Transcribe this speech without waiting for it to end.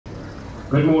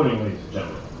Good morning, ladies and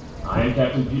gentlemen. I am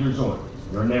Captain Peter Zorn,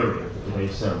 your narrator for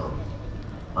today's ceremony.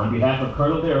 On behalf of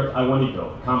Colonel Derek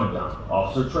Iwaniko, Commandant,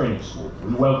 Officer Training School,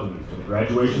 we welcome you to the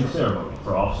graduation ceremony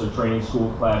for Officer Training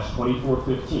School Class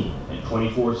 2415 and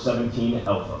 2417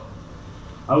 Alpha.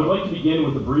 I would like to begin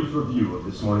with a brief review of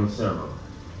this morning's ceremony.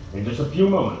 In just a few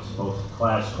moments, both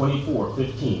Class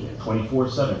 2415 and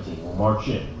 2417 will march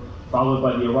in, followed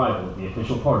by the arrival of the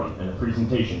official party and the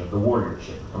presentation of the warrior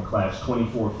ship from Class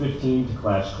 2415 to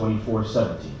Class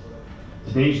 2417.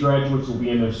 Today's graduates will be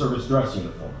in their service dress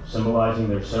uniform, symbolizing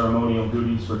their ceremonial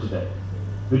duties for today.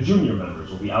 The junior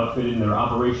members will be outfitted in their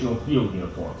operational field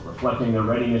uniform, reflecting their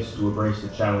readiness to embrace the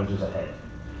challenges ahead.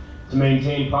 To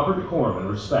maintain proper decorum and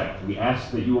respect, we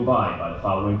ask that you abide by the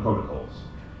following protocols.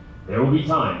 There will be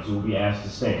times you will be asked to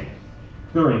stand.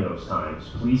 During those times,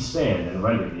 please stand and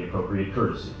render the appropriate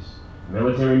courtesies.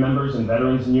 Military members and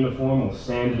veterans in uniform will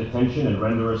stand at attention and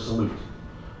render a salute.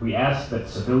 We ask that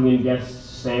civilian guests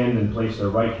stand and place their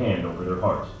right hand over their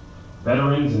heart.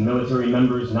 Veterans and military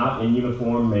members not in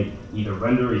uniform may either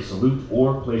render a salute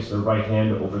or place their right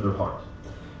hand over their heart.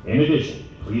 In addition,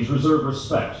 please reserve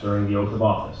respect during the oath of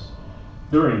office.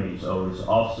 During these oaths,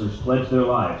 officers pledge their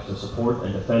lives to support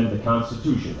and defend the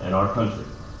Constitution and our country.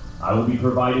 I will be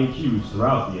providing cues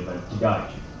throughout the event to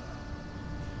guide you.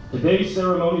 Today's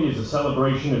ceremony is a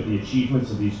celebration of the achievements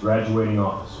of these graduating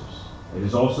officers. It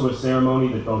is also a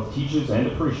ceremony that both teaches and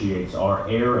appreciates our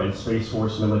Air and Space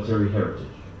Force military heritage.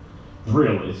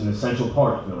 Drill is an essential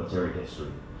part of military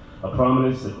history, a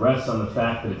prominence that rests on the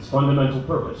fact that its fundamental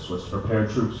purpose was to prepare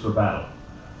troops for battle.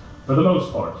 For the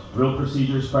most part, drill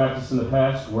procedures practiced in the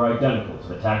past were identical to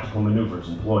the tactical maneuvers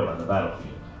employed on the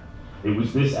battlefield. It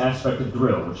was this aspect of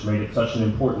drill which made it such an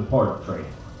important part of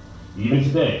training. Even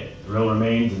today, drill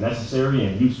remains a necessary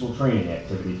and useful training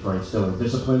activity for instilling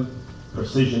discipline,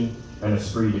 precision, and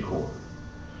esprit de corps.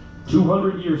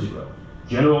 200 years ago,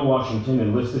 General Washington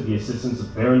enlisted the assistance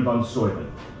of Baron von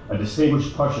Steuben, a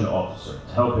distinguished Prussian officer,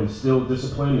 to help instill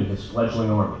discipline in his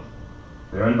fledgling army.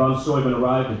 Baron von Steuben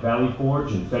arrived at Valley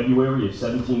Forge in February of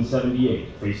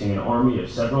 1778, facing an army of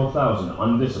several thousand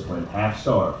undisciplined,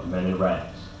 half-starved men in rags.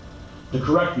 To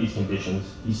correct these conditions,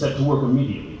 he set to work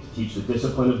immediately to teach the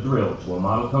discipline of drill to a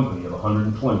model company of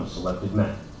 120 selected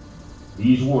men.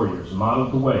 These warriors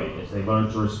modeled the way as they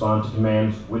learned to respond to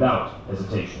commands without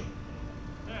hesitation.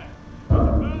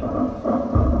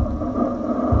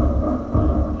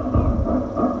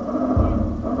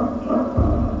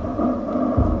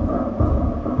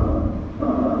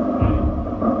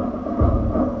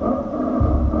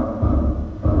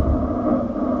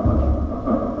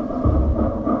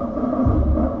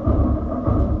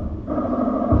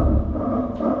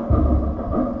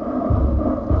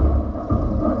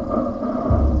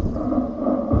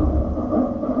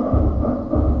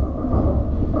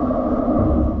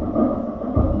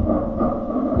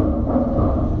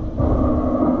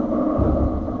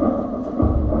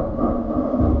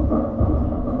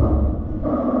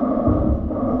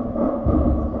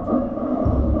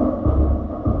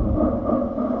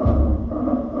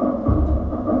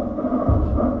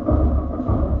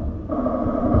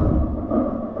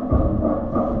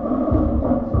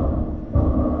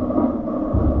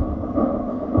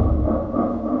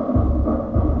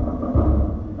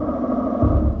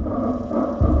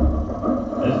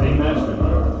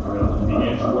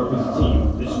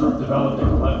 Developed a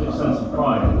collective sense of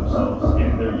pride in themselves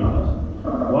and their unit.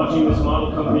 Watching this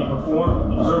model company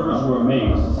perform, observers were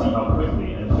amazed to see how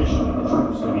quickly and efficiently the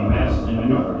troops could be massed and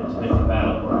maneuvered into different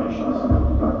battle formations.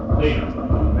 Later,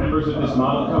 members of this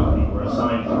model company were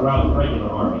assigned throughout the regular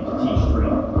army to teach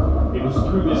drill. It was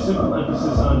through this simple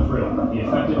emphasis on drill that the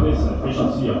effectiveness and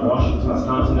efficiency of Washington's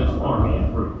Continental Army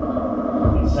improved.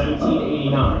 In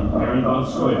 1789, Baron von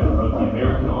Steuben wrote the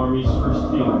American Army's first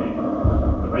field manual,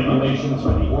 regulations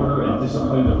for the order and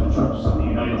discipline of the troops of the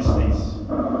United States.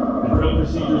 The drill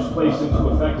procedures placed into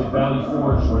effect at Valley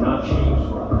Forge were not changed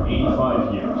for over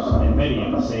 85 years, and many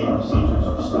of the same procedures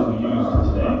are still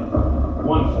used today.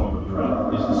 One form of drill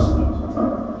is the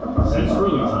salute. Since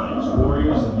early times,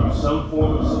 warriors have used some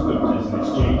form of salute as an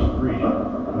exchange of greeting,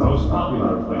 the most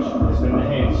popular of which has been the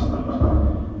hand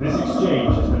salute. This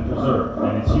exchange has been preserved,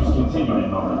 and its use continued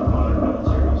in modern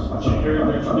militaries, which inherit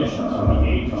their traditions from the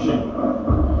age of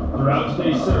chivalry. Throughout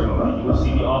today's ceremony, you will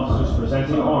see the officers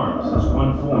presenting arms as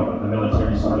one form of the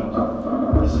military salute.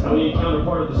 The civilian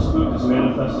counterpart of the salute is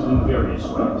manifested in various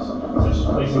ways, such as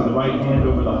placing the right hand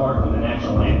over the heart when the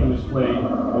national anthem is played,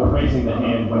 or raising the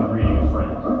hand when greeting a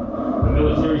friend. The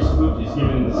military salute is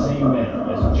given in the same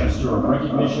manner as a gesture of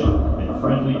recognition and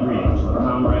friendly greeting to a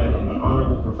comrade in the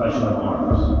honorable profession of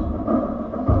arms.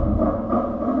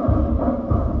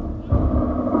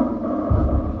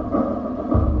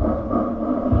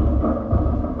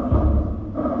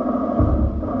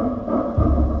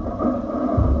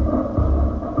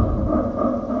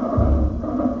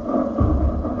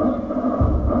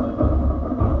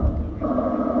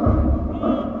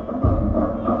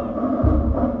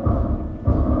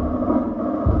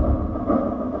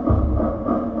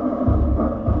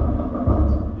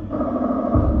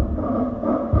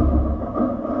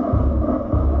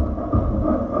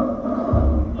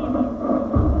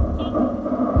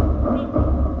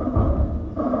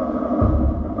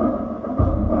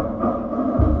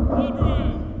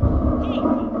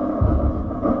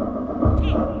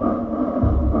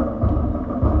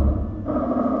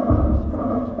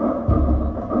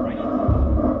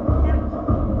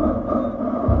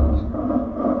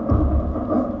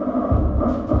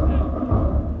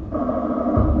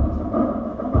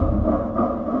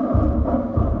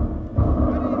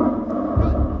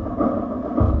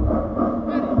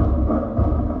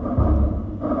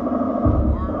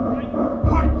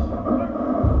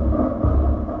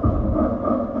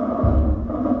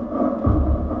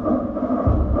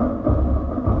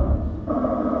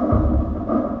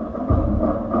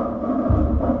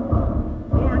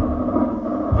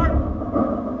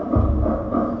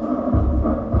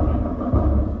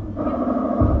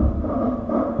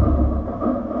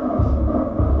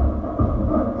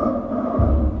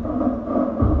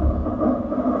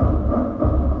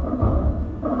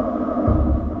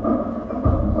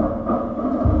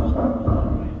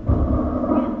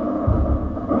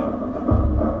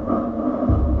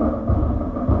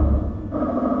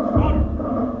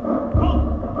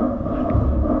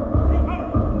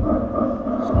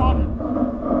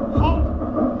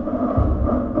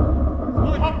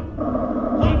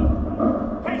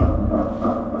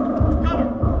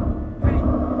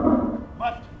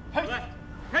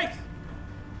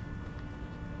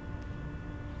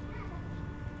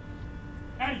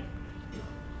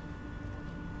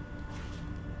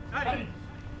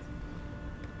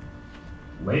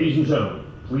 Ladies and gentlemen,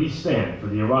 please stand for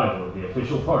the arrival of the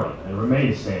official party and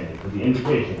remain standing for the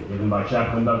invitation given by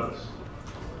Chaplain Douglas.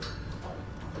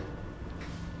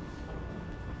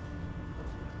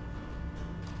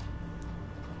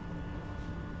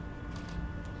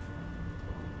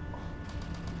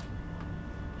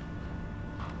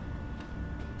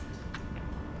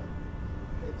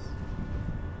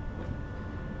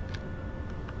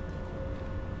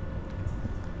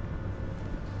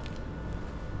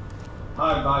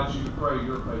 I invite you to pray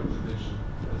your favorite tradition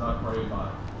as I pray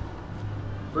mine.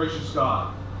 Gracious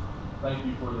God, thank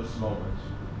you for this moment.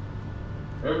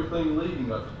 Everything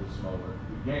leading up to this moment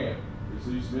began as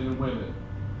these men and women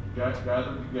gathered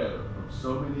together from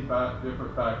so many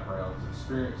different backgrounds,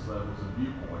 experience levels, and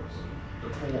viewpoints to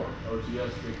form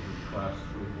OTS Victory Class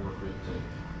 2415.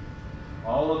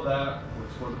 All of that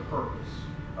was for the purpose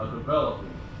of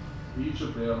developing each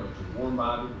of them into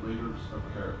war-minded leaders of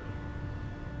character.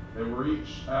 They were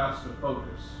each asked to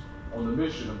focus on the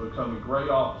mission of becoming great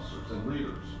officers and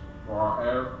leaders for our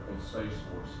air and space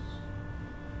forces.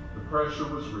 The pressure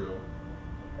was real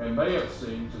and may have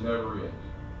seemed to never end.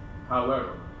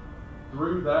 However,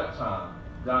 through that time,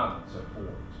 diamonds have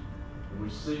formed, and we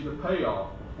see the payoff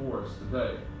before us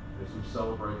today as we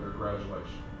celebrate their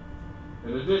graduation.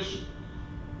 In addition,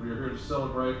 we are here to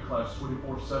celebrate Class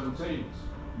 2417's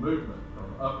movement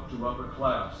from upper to upper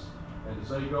class, and as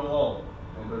they go on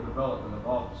in their development of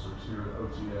officers here at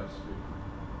OTS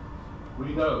Victory.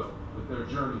 We know that their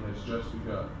journey has just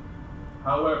begun.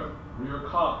 However, we are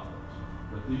confident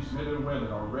that these men and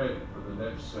women are ready for the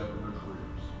next step in their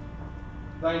careers.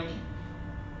 Thank you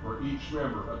for each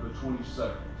member of the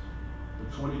 22nd,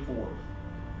 the 24th,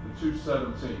 the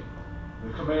 217th,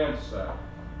 the command staff,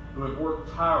 who have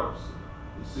worked tirelessly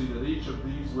to see that each of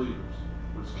these leaders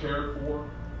was cared for,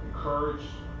 encouraged,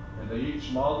 and they each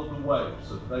modeled the way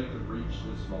so that they could reach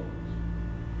this moment.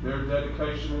 Their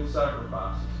dedication and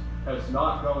sacrifices has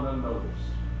not gone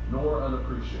unnoticed, nor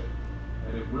unappreciated,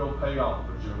 and it will pay off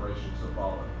for generations to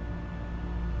follow.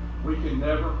 We can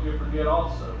never forget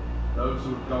also those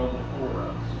who have gone before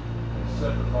us and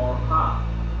set the bar high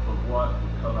for what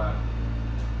will come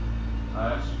after.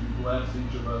 I ask you to bless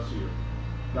each of us here.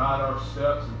 Guide our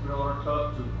steps and fill our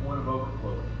cup to the point of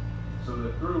overflowing, so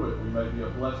that through it we may be a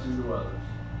blessing to others,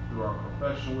 through our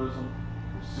professionalism,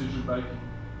 decision-making,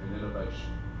 and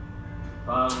innovation.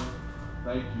 Finally,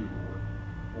 thank you, Lord,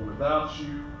 for without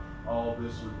you, all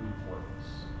this would be pointless.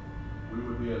 We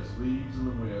would be as leaves in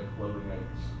the wind floating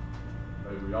aimlessly.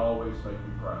 May we always make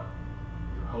you proud.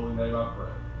 In your holy name I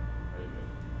pray. Amen.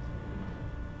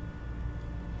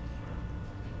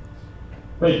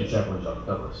 Thank you, Chaplain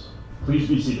Douglas. Please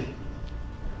be seated.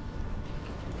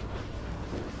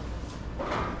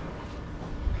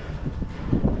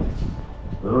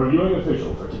 The reviewing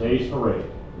official for today's parade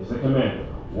is the commander,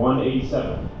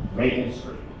 187 Maintenance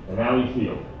Street, Denali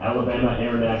Field, Alabama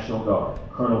Air National Guard,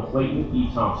 Colonel Clayton E.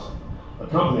 Thompson.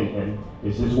 Accompanying him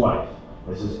is his wife,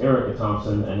 Mrs. Erica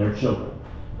Thompson, and their children,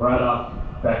 Braddock,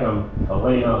 Beckham,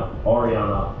 Elena,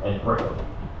 Ariana, and Brickle.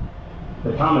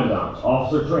 The Commandant,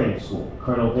 Officer Training School,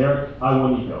 Colonel Derek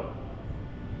Iwaniko.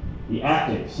 The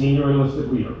Acting Senior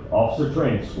Enlisted Leader, Officer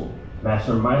Training School,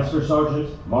 Master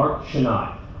Sergeant Mark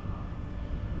Shanai.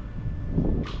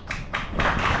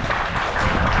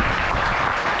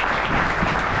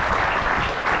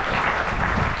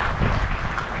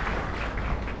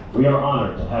 We are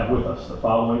honored to have with us the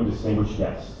following distinguished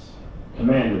guests.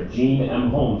 Commander Gene M.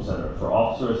 Holmes Center for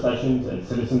Officer Accessions and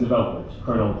Citizen Development,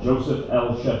 Colonel Joseph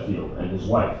L. Sheffield and his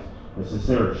wife, Mrs.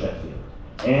 Sarah Sheffield,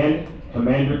 and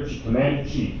Commander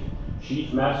Chief,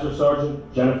 Chief Master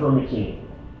Sergeant Jennifer McKean.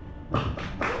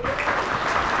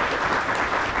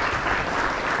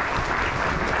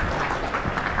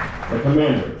 The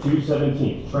Commander,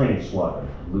 217th Training Squadron,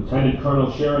 Lieutenant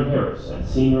Colonel Sharon Harris, and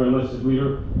Senior Enlisted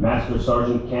Leader, Master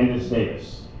Sergeant Candace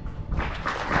Davis.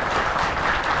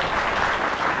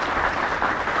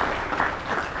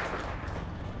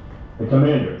 The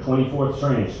Commander, 24th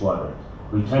Training Squadron,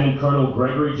 Lieutenant Colonel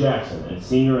Gregory Jackson, and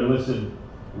Senior Enlisted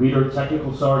Leader,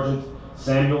 Technical Sergeant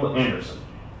Samuel Anderson.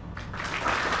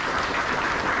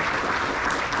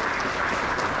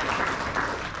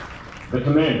 The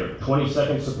Commander,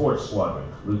 22nd Support Squadron,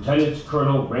 Lieutenant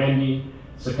Colonel Randy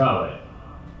Sakale.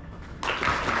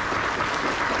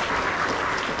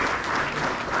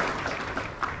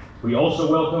 We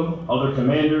also welcome other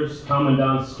commanders,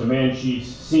 commandants, command chiefs,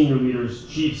 senior leaders,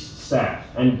 chiefs, staff,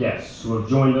 and guests who have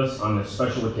joined us on this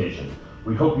special occasion.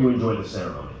 We hope you enjoy the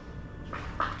ceremony.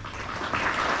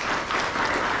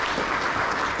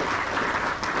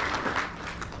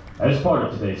 As part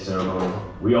of today's ceremony,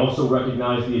 we also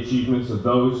recognize the achievements of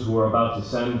those who are about to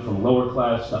ascend from lower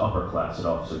class to upper class at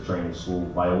Officer Training School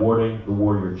by awarding the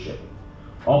Warrior Chip.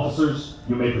 Officers,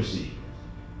 you may proceed.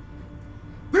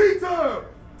 Detail!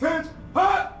 Attention!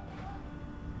 Hot!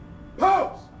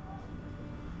 Pause!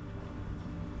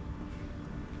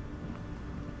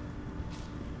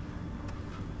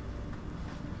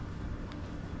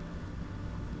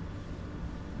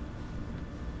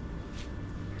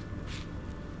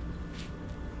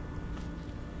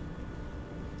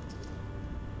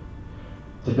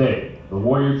 Today, the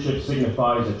Warrior Chip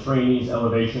signifies a trainee's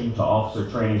elevation to Officer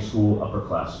Training School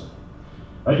upperclassmen.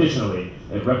 Additionally,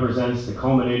 it represents the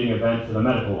culminating event for the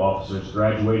medical officers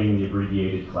graduating the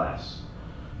abbreviated class.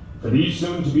 For these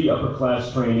soon-to-be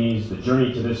upper-class trainees, the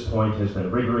journey to this point has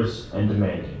been rigorous and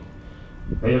demanding.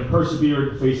 They have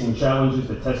persevered, facing challenges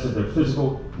that tested their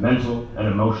physical, mental, and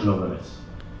emotional limits.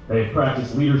 They have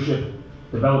practiced leadership,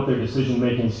 developed their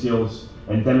decision-making skills,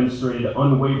 and demonstrated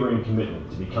unwavering commitment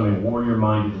to becoming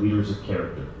warrior-minded leaders of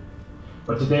character.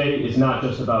 But today is not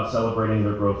just about celebrating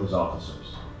their growth as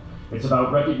officers. It's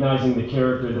about recognizing the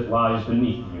character that lies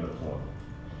beneath the uniform.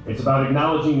 It's about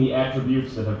acknowledging the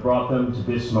attributes that have brought them to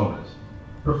this moment: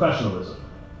 professionalism,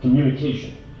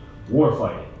 communication,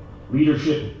 warfighting,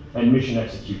 leadership, and mission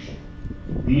execution.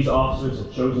 These officers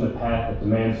have chosen a path that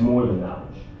demands more than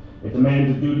knowledge. It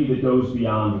demands a duty that goes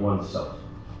beyond oneself.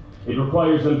 It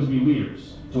requires them to be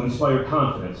leaders, to inspire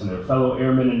confidence in their fellow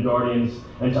airmen and guardians,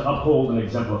 and to uphold and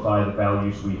exemplify the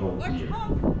values we hold dear.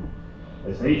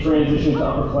 As they transition to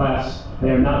upper class, they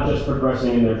are not just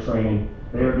progressing in their training,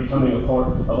 they are becoming a part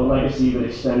of a legacy that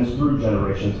extends through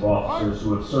generations of officers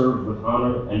who have served with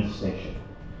honor and distinction.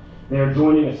 They are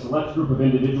joining a select group of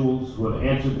individuals who have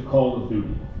answered the call of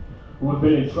duty, who have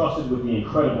been entrusted with the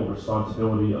incredible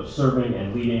responsibility of serving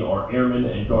and leading our airmen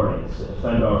and guardians to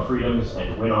defend our freedoms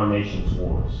and win our nation's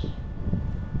wars.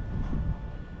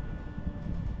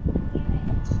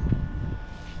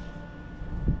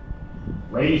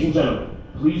 Ladies and gentlemen,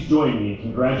 please join me in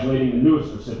congratulating the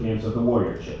newest recipients of the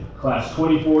Warrior Chip, Class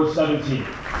 2417.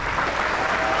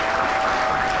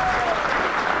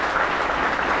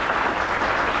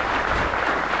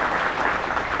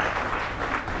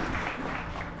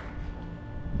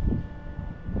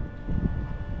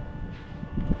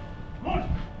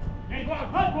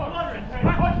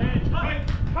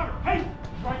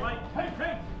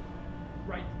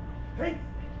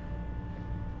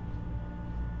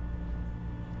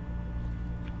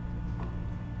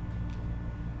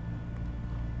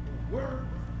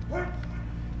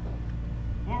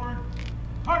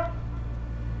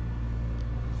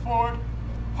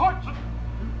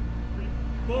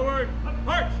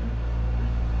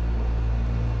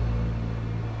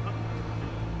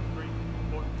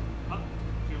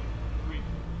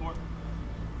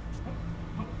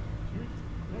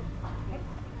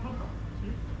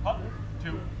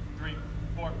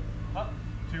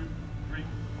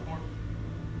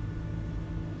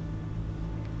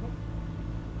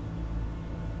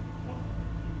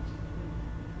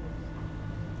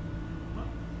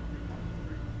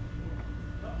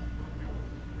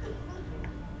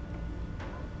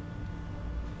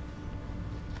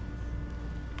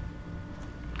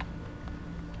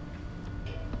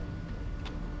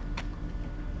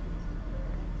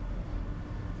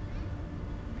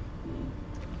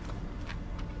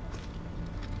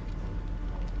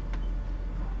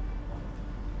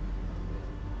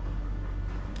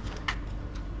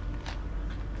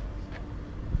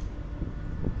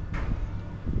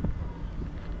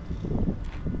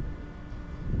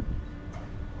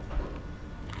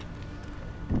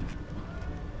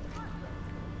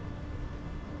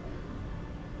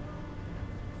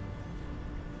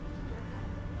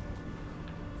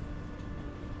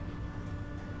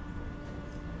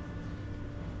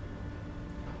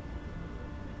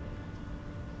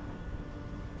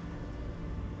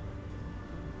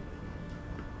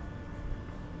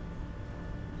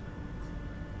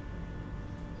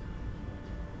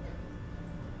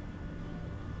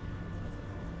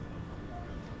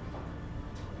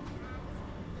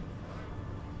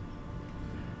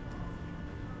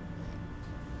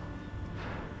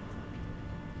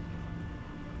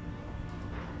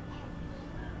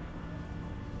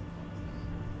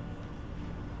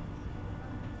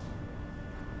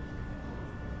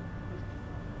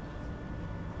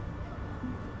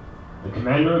 The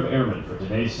commander of airmen for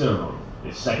today's ceremony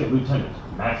is Second Lieutenant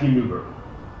Matthew Newberg.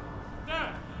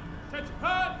 Now, attention,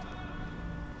 cut!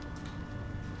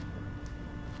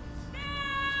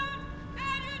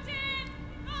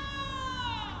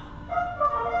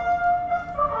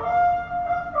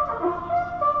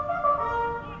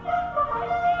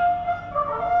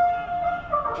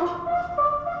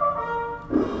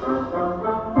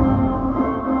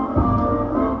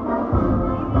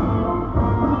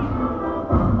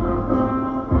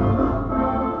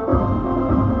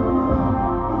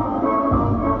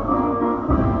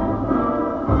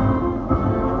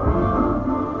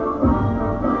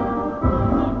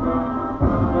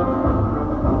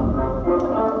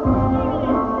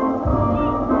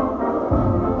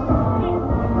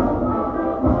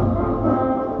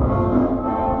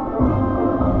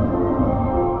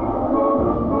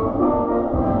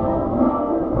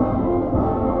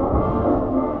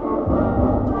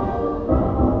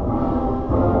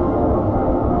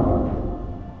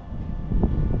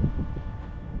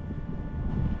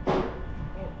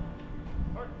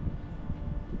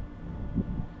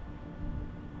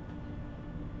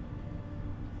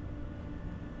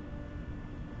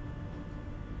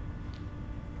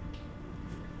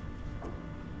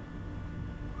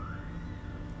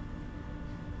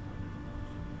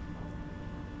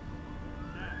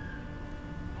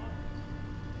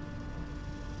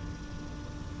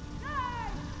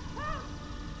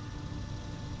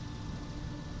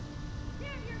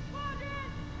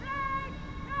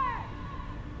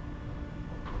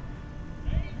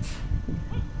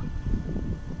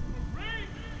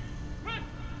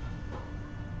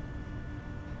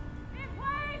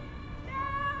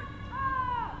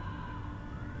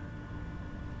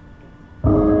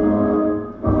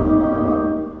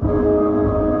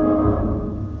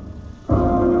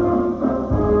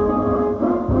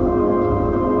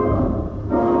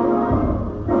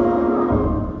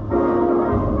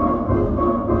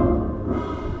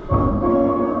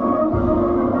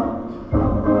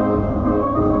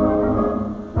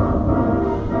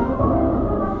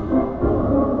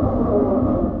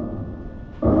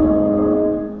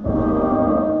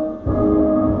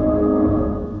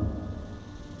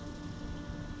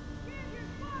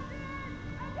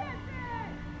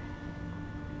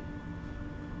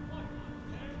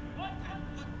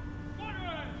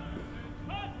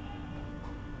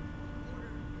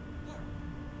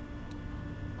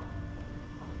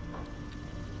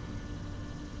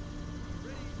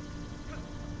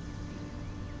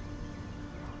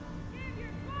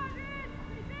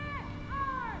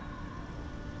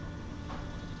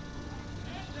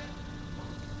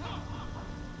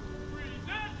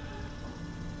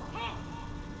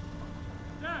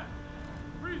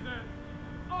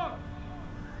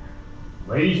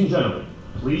 Ladies and gentlemen,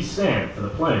 please stand for the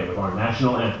playing of our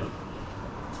national anthem.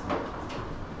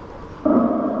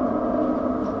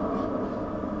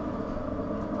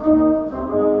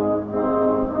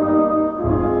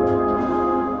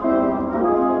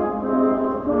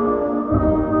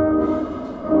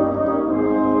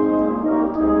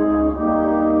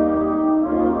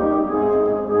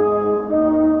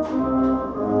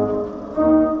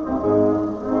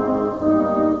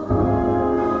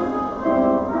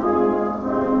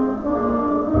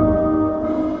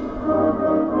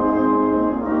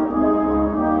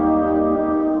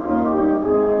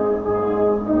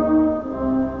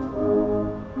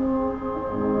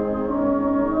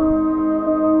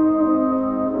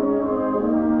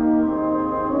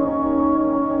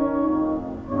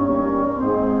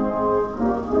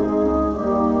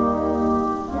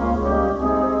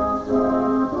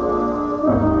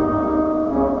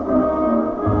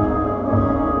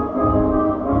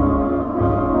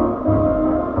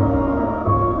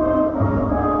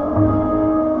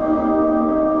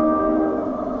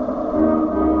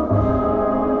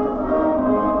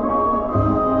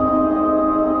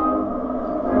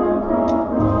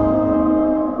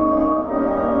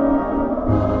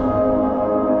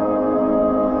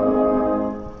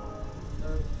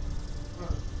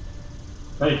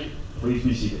 Thank you. Please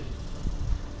be seated.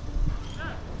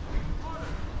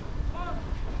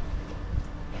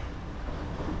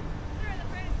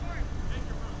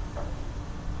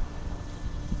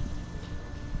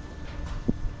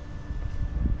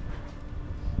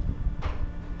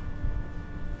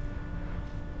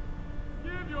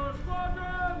 Give your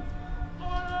squadrons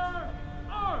order,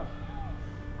 arm!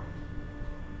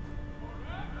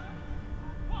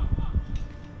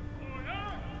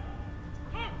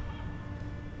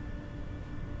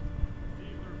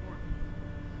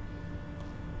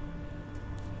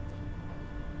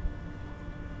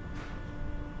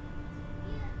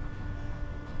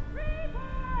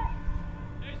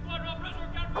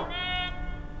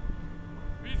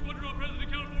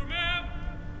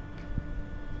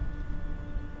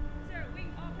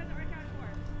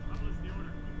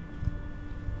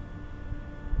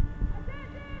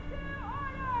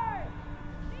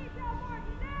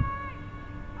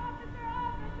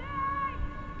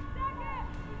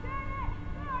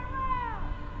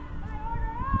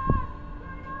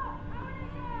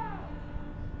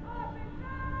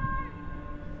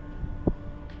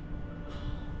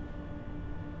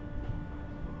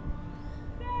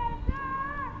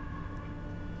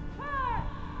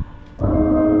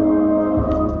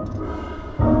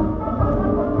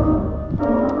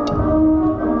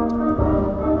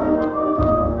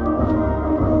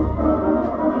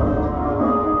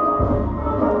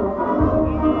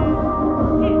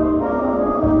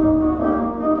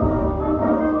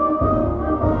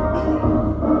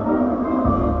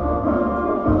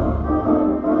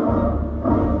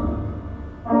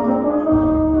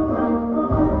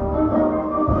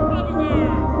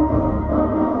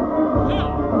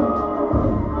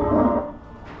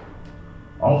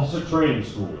 Officer Training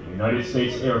School, United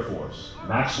States Air Force,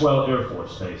 Maxwell Air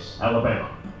Force Base, Alabama.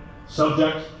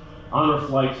 Subject, Honor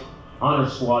Flight, Honor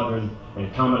Squadron,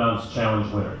 and Commandant's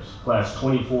Challenge winners, Class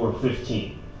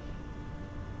 2415.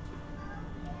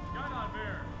 Gun on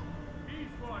bear. B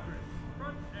squadron,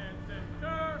 front and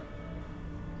center.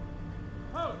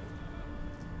 Post.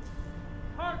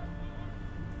 Heart.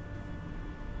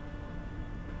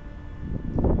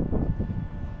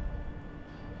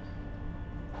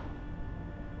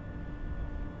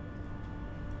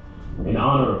 In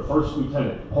honor of First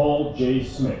Lieutenant Paul J.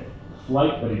 Smith, the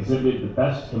flight that exhibited the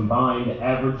best combined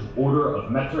average order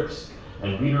of metrics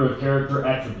and leader of character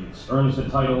attributes earns the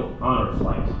title Honor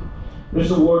Flight. This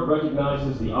award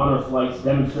recognizes the Honor Flight's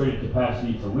demonstrated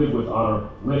capacity to live with honor,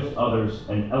 lift others,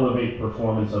 and elevate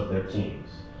performance of their teams.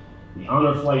 The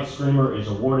Honor Flight Streamer is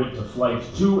awarded to Flight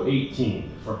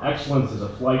 218 for excellence as a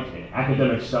flight in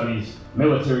academic studies,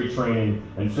 military training,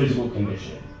 and physical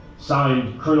conditioning.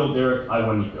 Signed, Colonel Derek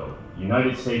Iwaniko,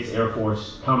 United States Air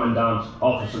Force Commandant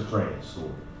Officer Training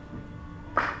School.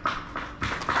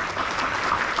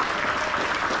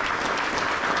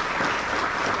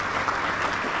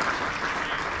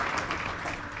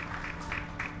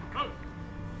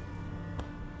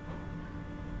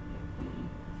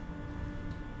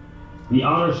 The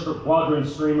Honor Squadron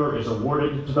Streamer is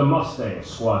awarded to the Mustang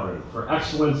Squadron for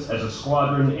excellence as a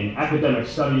squadron in academic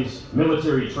studies,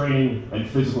 military training, and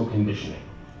physical conditioning.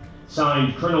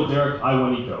 Signed, Colonel Derek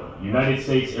Iwaniko, United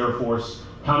States Air Force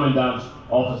Commandant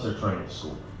Officer Training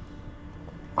School.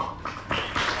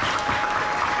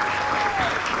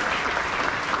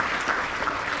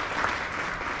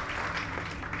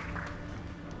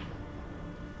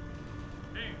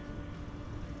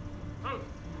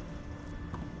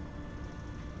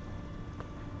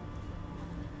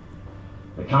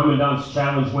 The Commandant's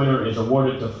Challenge winner is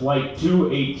awarded to Flight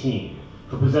 218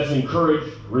 for possessing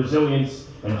courage, resilience,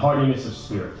 and hardiness of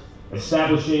spirit,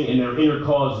 establishing in their inner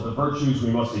cause the virtues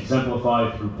we must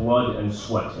exemplify through blood and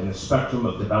sweat in the spectrum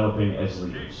of developing as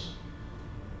leaders.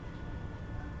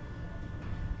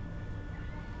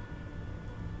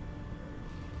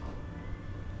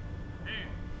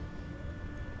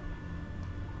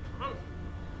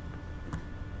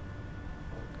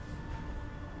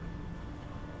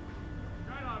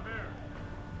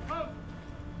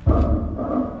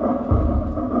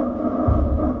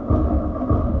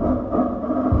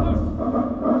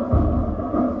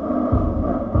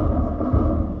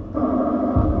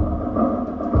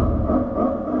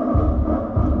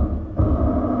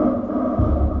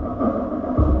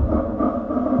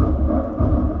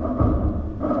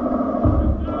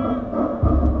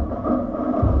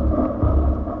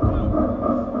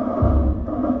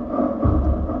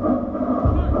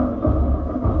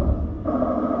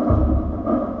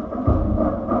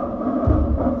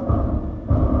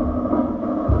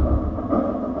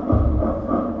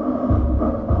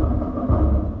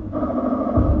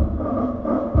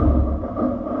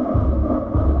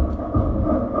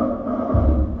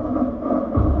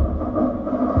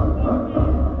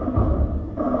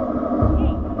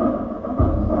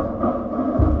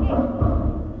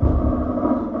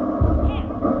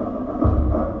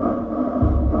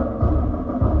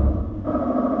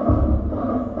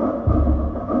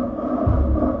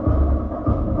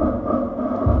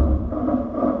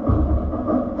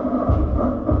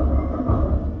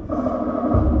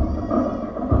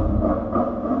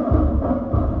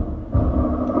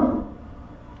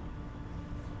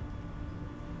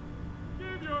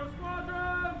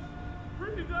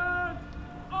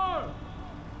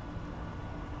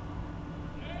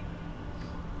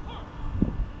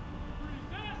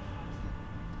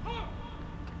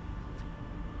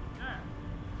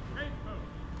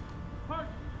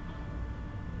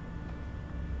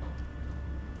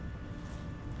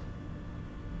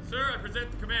 Sir, I present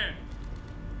the command.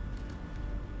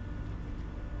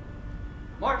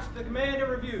 March to the command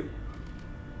and review.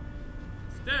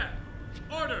 Staff,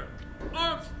 order,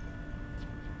 arms.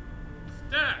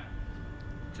 Staff,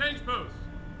 change post,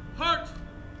 halt.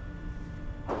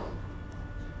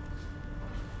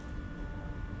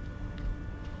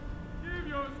 Give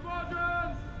your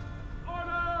squadrons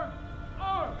order,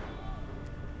 arms.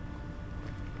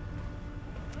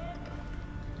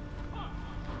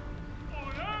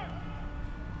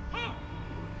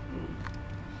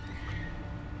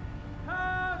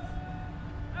 Pass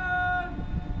and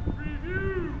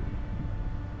review.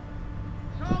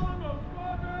 Column of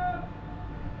squadrons.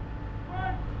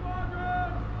 Right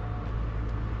squadron.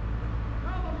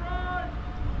 Column right.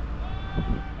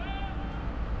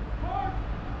 March.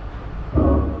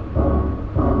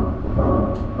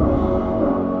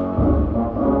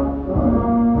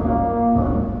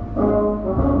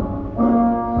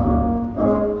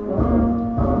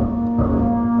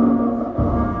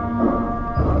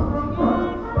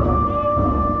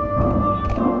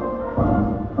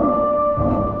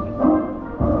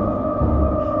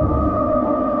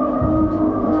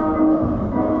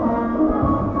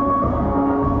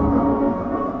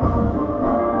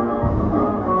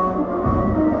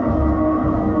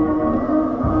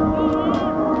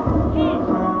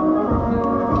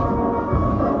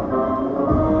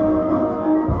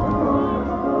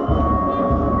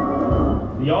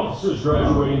 The officers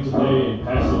graduating today and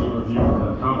passing a review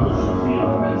have accomplished a feat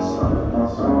of immense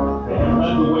significance. They have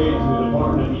led the way to the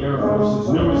Department of the Air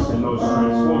Force's newest and most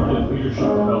transformative leadership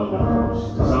development course,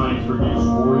 designed to produce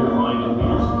warrior-minded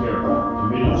leaders of character,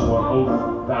 committed to our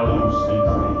oath, values, and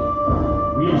training.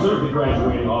 We observe the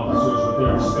graduating officers with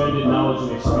their expanded knowledge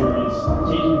and experience,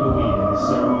 taking the lead in the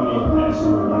ceremony of passing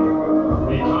review.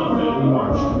 They confidently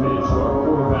march, committed to our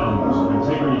core values of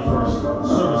integrity first,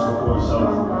 service before self,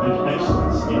 and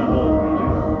excellence in all we do.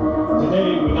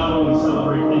 Today, we not only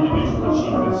celebrate individual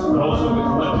achievements, but also the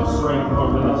collective strength of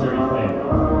our military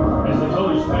family. As the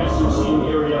colors pass through seating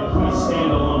area, please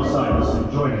stand alongside us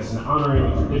and join us in honoring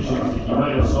the traditions that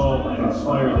unite us all and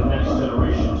inspire the next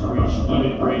generation to reach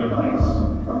even greater heights.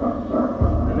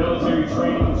 The military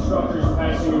training instructors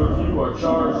passing a review are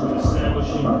charged with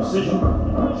establishing precision,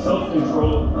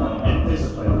 self-control, and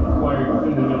discipline required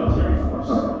within the military force.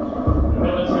 The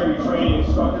military training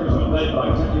instructors are led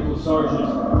by Technical Sergeant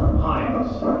Hines,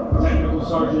 Technical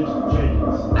Sergeant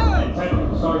Jenkins, and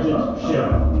Technical Sergeant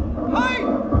Sheridan.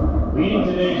 Leading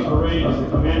today's parade is the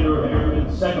Commander of Airmen,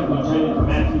 2nd Lieutenant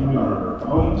Matthew Newberger,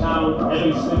 hometown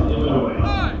Evanston, Illinois.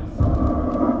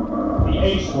 The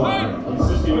A Squadron,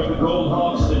 consisting of the Gold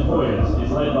Hawks and Hoyas,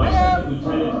 is led by Second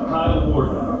Lieutenant Kyle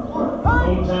Morgan.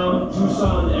 Hometown,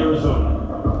 Tucson, Arizona.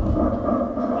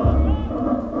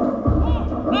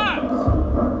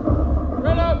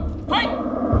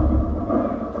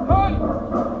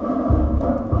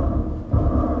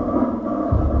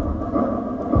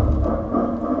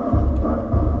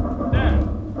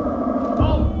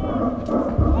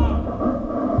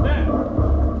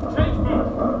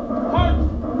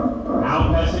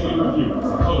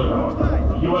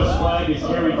 Is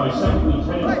carried by Second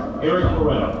Lieutenant Eric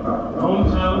Moretto,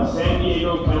 hometown San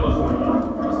Diego, California.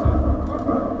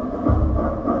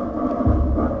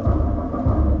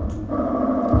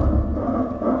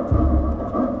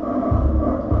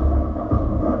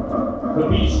 The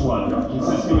B Squadron,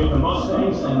 consisting of the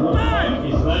Mustangs and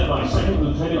Wolfpack, is led by Second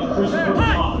Lieutenant Christopher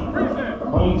Coffin,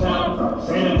 hometown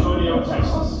San Antonio,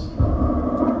 Texas.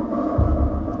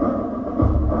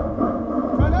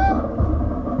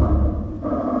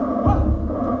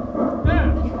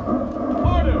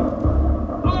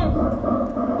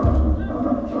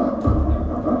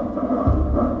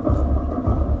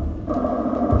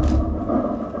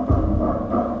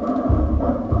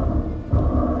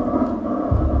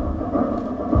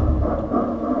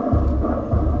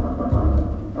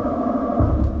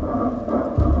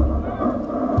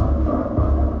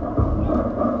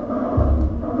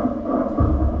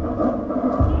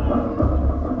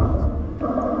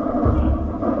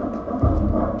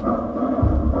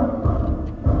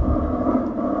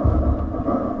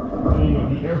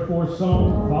 Air Force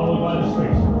song, followed by the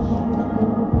Spacers.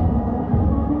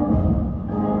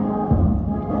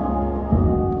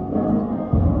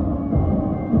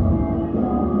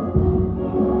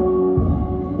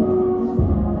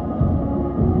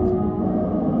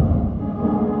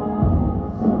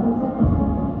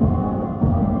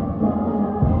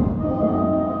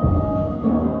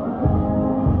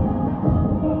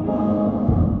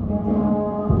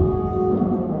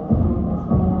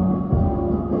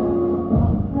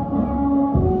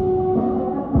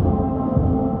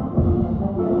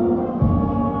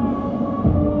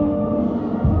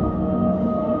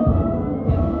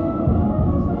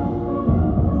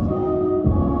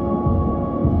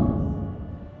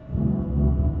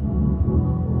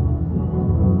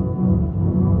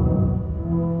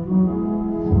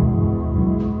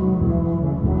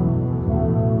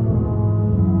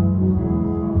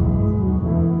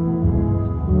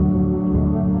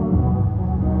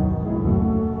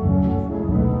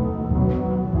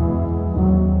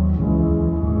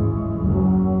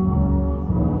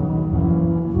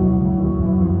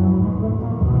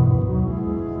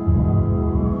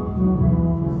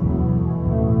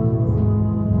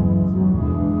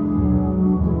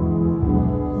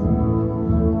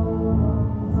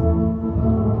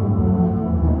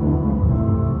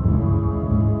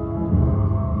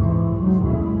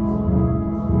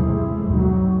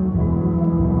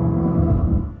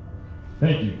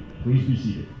 Thank you. Please be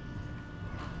seated.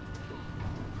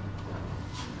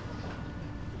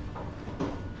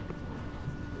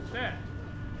 Stand.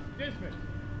 Dismiss.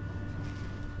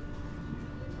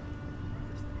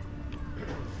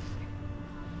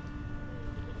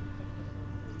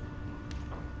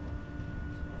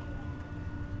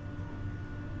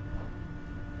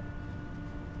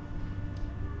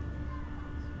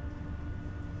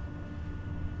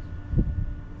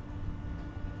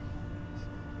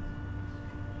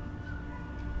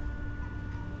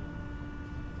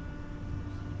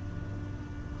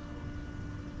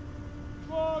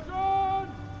 Squadron!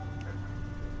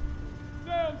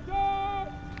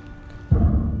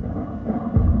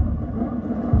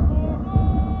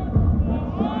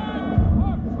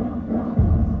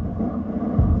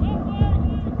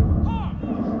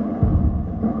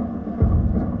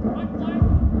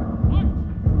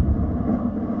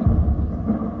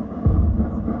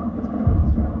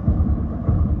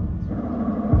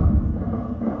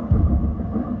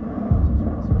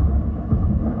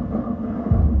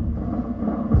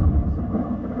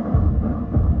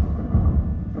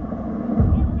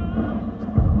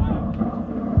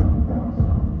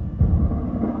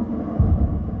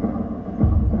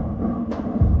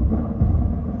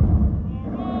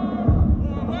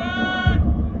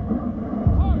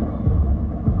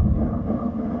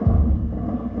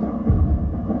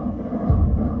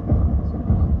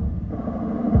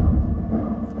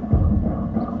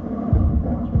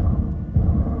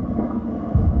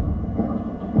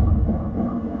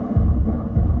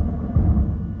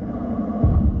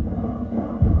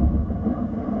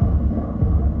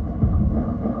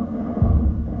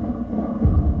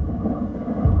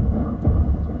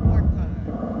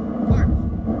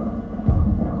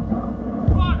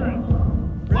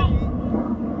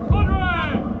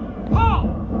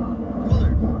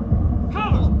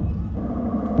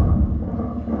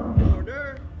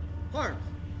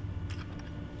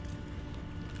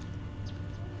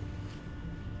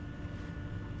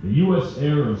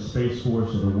 Space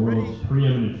Force are the world's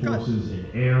preeminent forces in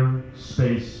air,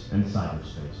 space, and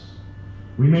cyberspace.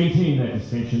 We maintain that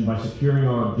distinction by securing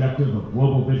our objective of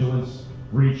global vigilance,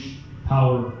 reach,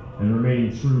 power, and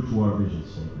remaining true to our vision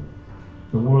statement.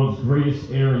 The world's greatest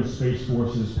air and space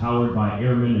forces powered by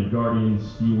airmen and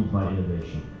guardians fueled by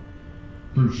innovation.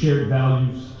 Through shared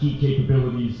values, key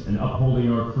capabilities, and upholding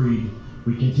our creed,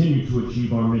 we continue to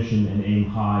achieve our mission and aim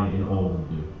high in all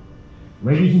we do.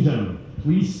 Ladies and gentlemen,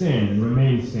 please stand and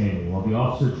remain standing while the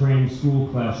Officer Training School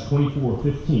Class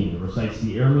 2415 recites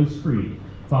the Airman's Creed,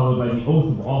 followed by the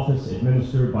oath of office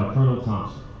administered by Colonel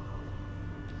Thompson.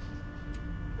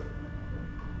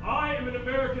 I am an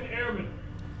American airman.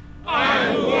 I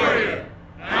am a warrior.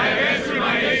 I have answered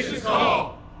my nation's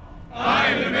call. I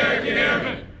am an American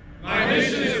airman. My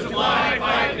mission is to fly,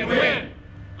 fight, and win.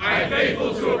 I am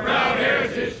faithful to a proud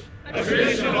heritage, a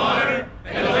tradition of honor,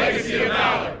 and a legacy of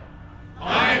valor.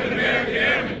 I am an American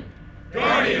airman,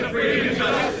 guardian of freedom and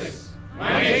justice.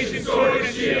 My nation's sword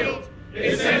and shield,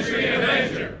 its sentry and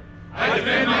avenger. I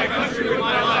defend my country with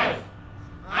my life.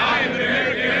 I am an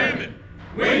American airman,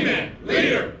 wingman,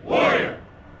 leader, warrior.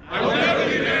 I will never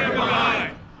leave an airman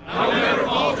behind. I will never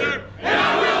falter, and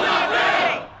I will not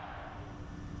fail!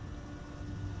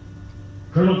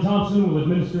 Colonel Thompson will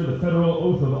administer the federal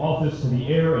oath of office to the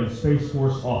Air and Space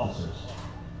Force officers.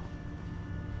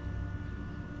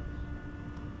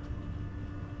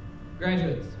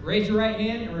 Graduates, raise your right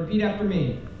hand and repeat after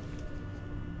me.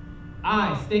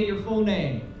 I state your full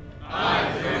name.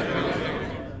 I state your full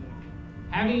name.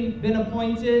 Having been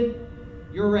appointed,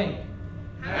 your rank.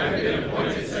 Having been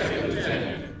appointed second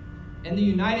lieutenant. In the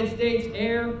United States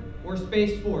Air or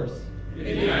Space Force. In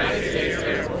the United States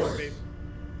Air Force.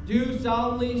 Do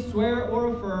solemnly swear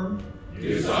or affirm.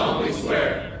 Do solemnly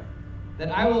swear.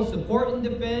 That I will support and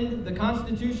defend the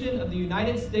Constitution of the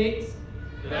United States.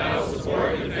 That I will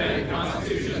support and defend the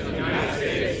Constitution of the United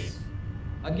States.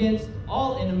 Against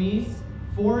all enemies,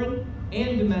 foreign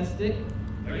and domestic.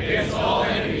 Against all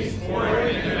enemies,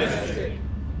 foreign and domestic.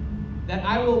 That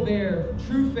I will bear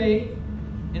true faith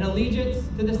and allegiance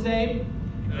to the same.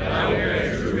 That I will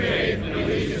bear true faith and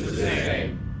allegiance to the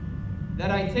same.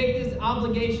 That I take this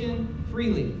obligation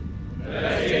freely. That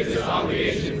I take this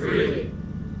obligation freely.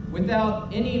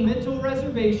 Without any mental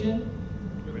reservation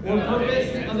or purpose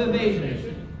of evasion.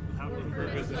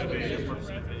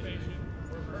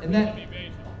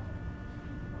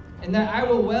 And that I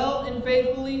will well and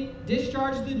faithfully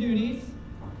discharge the duties.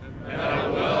 And that I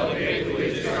will well and faithfully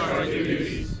discharge the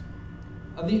duties.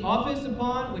 Of the office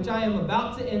upon which I am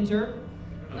about to enter.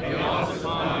 Of the office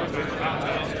upon which I am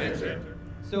about to enter.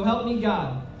 So help me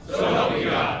God. So help me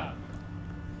God.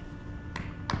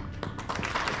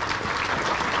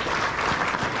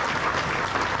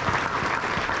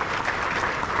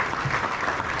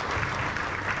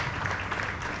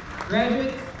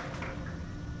 Graduates,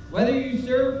 whether you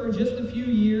serve for just a few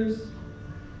years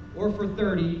or for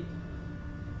 30,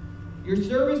 your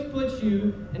service puts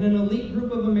you in an elite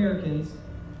group of Americans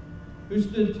who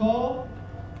stood tall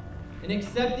and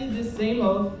accepted this same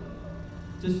oath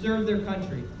to serve their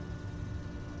country.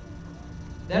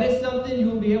 That is something you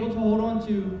will be able to hold on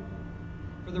to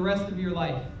for the rest of your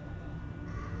life.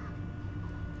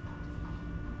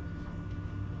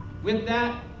 With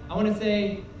that, I want to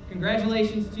say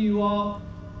congratulations to you all.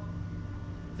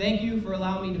 Thank you for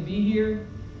allowing me to be here.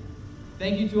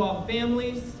 Thank you to all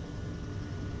families.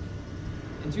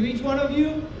 And to each one of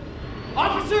you,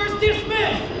 officers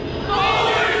dismissed!